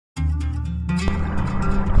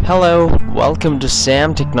Hello, welcome to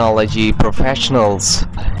Sam Technology Professionals,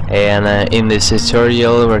 and in this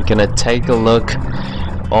tutorial we're gonna take a look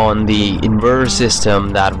on the inverter system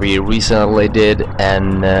that we recently did,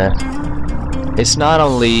 and it's not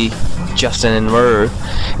only just an inverter,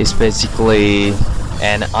 it's basically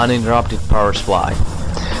an uninterrupted power supply.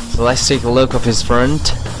 So let's take a look of his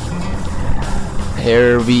front.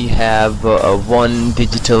 Here we have one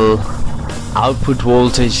digital output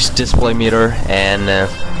voltage display meter and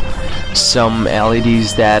some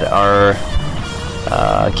LEDs that are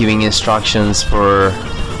giving instructions for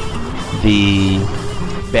the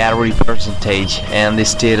battery percentage and the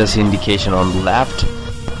status indication on the left.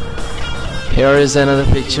 Here is another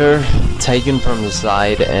picture taken from the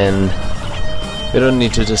side, and we don't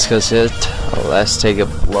need to discuss it. Let's take a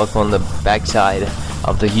look on the back side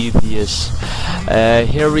of the UPS.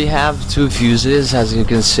 Here we have two fuses, as you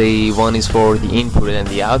can see. One is for the input and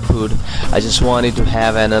the output. I just wanted to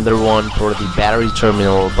have another one for the battery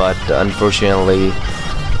terminal, but unfortunately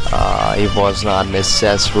it was not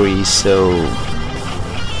necessary, so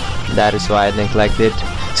that is why I neglected.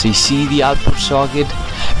 So you see the output socket,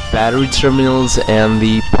 battery terminals, and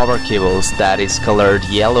the power cables that is colored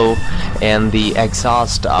yellow, and the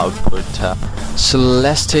exhaust output. So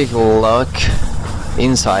let's take a look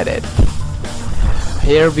inside it.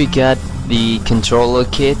 Here we got the controller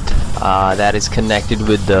kit that is connected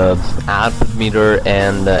with the output meter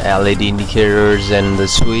and the LED indicators and the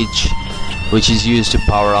switch, which is used to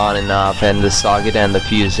power on and off, and the socket and the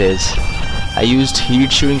fuses. I used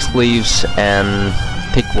heat shrink sleeves and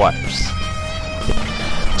thick wires.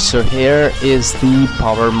 So here is the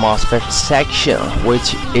power MOSFET section,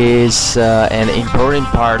 which is an important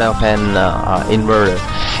part of an inverter.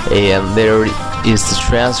 And there is the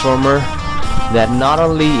transformer that not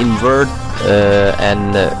only invert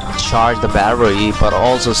and charge the battery, but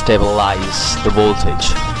also stabilize the voltage.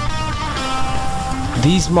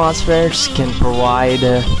 These MOSFETs can provide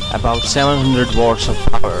about 700 watts of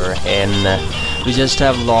power, and we just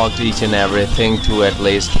have logged each and everything to at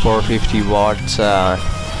least 450 watts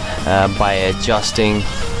by adjusting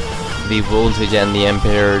the voltage and the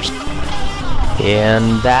amperes,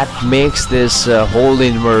 and that makes this whole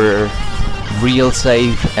inverter real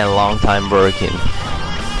safe and long time working.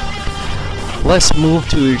 Let's move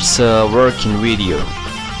to its working video.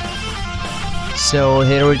 So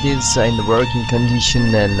here it is in the working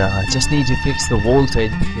condition, and just need to fix the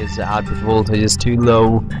voltage because the output voltage is too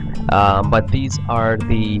low, but these are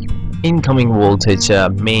the incoming voltage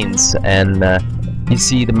mains, and you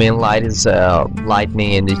see the main light is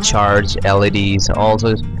lightning, and the charge LEDs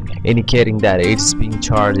also indicating that it's been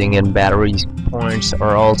charging, and battery points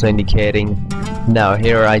are also indicating. Now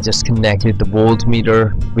here I just connected the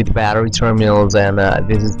voltmeter with battery terminals, and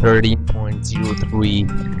this is 30.03,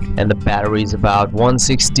 and the battery is about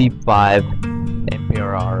 165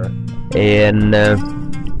 ampere hour, and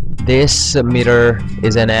this meter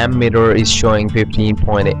is an amp meter, is showing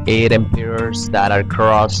 15.8 amperes that are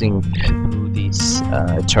crossing through this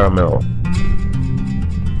terminal.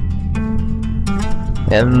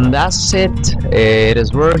 And that's it. It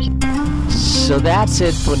is working. So that's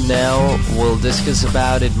it for now. We'll discuss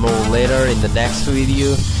about it more later in the next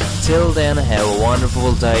video. Till then, have a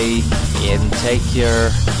wonderful day and take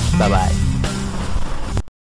care. Bye bye.